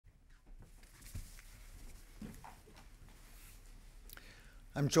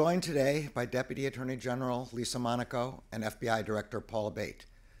I'm joined today by Deputy Attorney General Lisa Monaco and FBI Director Paula Bate.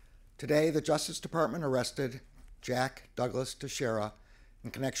 Today, the Justice Department arrested Jack Douglas Teixeira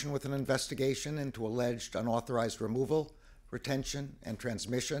in connection with an investigation into alleged unauthorized removal, retention, and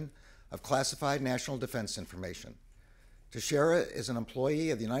transmission of classified national defense information. Teixeira is an employee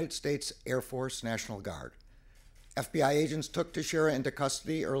of the United States Air Force National Guard. FBI agents took Teixeira into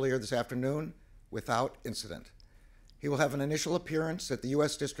custody earlier this afternoon without incident. He will have an initial appearance at the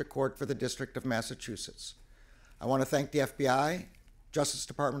U.S. District Court for the District of Massachusetts. I want to thank the FBI, Justice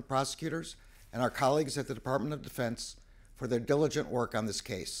Department prosecutors, and our colleagues at the Department of Defense for their diligent work on this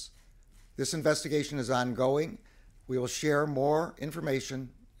case. This investigation is ongoing. We will share more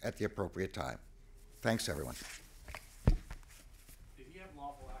information at the appropriate time. Thanks, everyone.